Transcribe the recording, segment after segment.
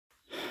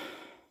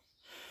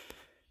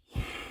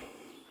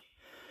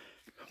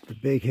the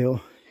big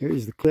hill.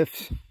 Here's the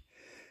cliffs.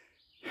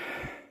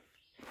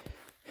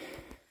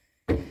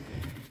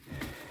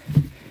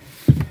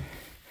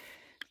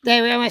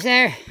 Dave, we almost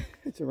there.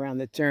 It's around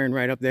the turn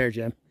right up there,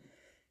 Jim.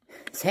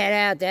 Let's head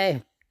out,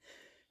 Dave.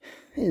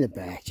 In the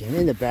back, Jim.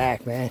 In the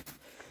back, man.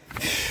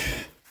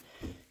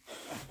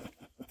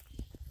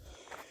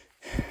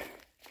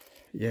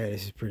 Yeah,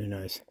 this is pretty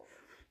nice.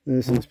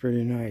 This is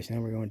pretty nice. Now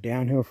we're going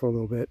downhill for a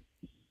little bit.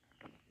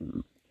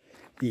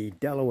 The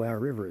Delaware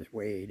River is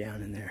way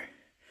down in there.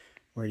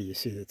 Where do you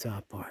see the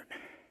top part?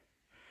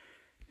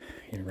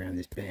 And around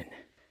this bend.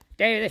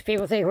 Dave, these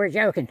people think we're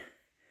joking.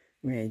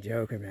 We ain't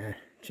joking, man.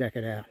 Check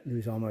it out.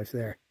 Who's almost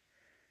there?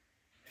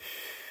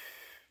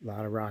 A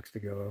lot of rocks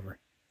to go over.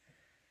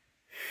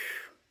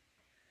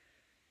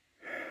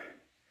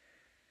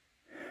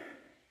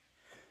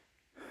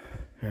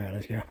 All right,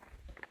 let's go.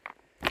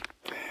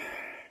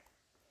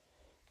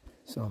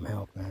 Some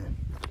help, man.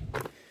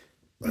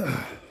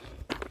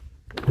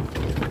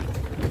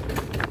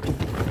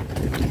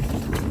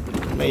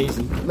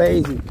 Lazy,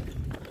 lazy.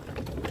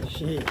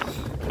 Jeez.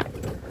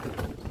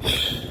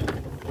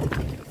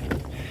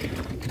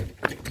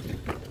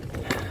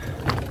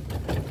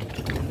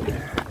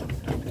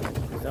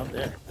 It's up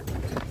there.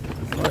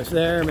 Almost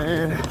there,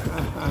 man.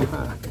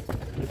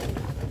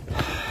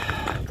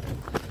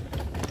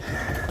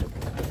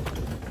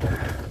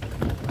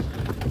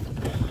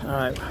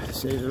 Alright,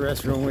 save the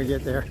restroom when we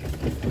get there.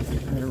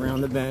 And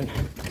around the bend.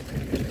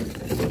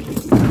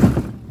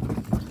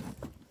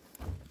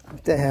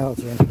 What the hell,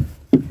 Jim?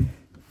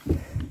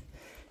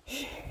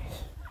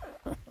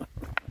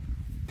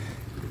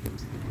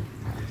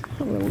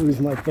 I'm gonna lose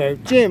my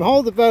boat. Jim,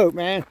 hold the boat,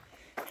 man.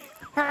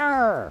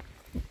 There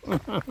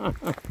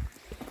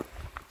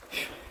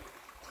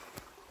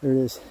it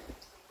is.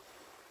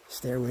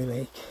 Stairway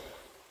Lake.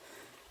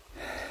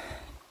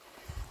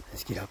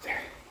 Let's get up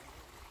there.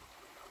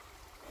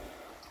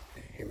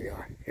 Here we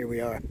are. Here we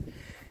are.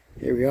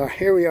 Here we are.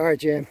 Here we are,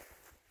 Jim.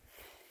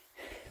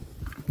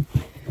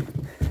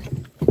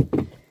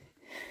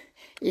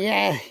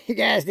 Yeah, you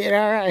guys did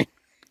all right.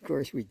 Of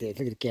course we did.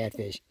 Look at the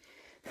catfish.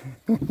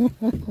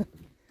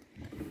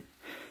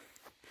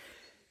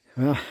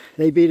 Well,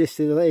 they beat us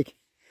to the lake.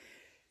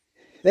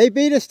 They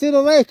beat us to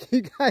the lake.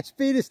 You guys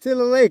beat us to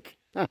the lake.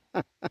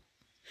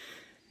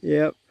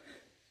 Yep.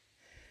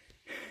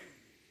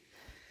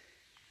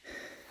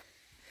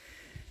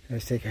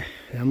 Let's take a...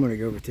 I'm going to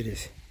go over to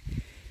this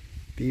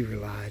beaver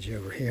lodge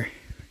over here.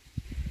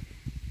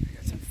 I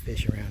got some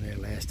fish around there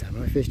last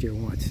time. I fished here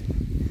once.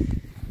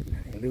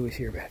 I think Lou was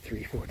here about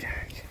 3 or 4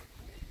 times.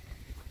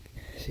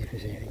 See if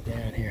there's anything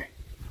down here.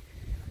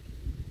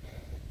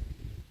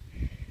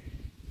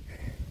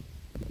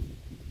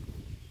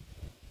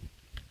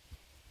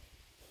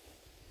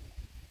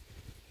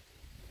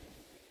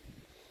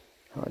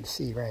 Hard to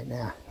see right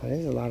now. Well,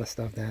 there's a lot of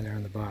stuff down there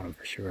on the bottom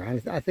for sure. I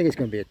think it's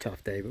going to be a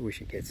tough day, but we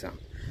should get some.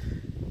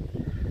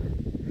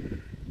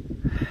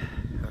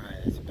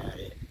 Alright, that's about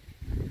it.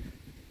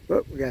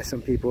 Oh, we got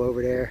some people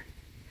over there.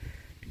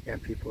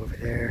 Got people over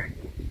there.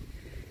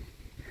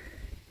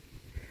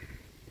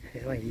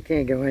 It's like you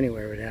can't go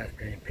anywhere without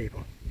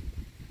people.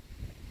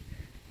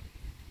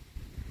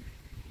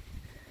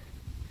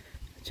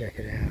 Check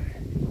it out.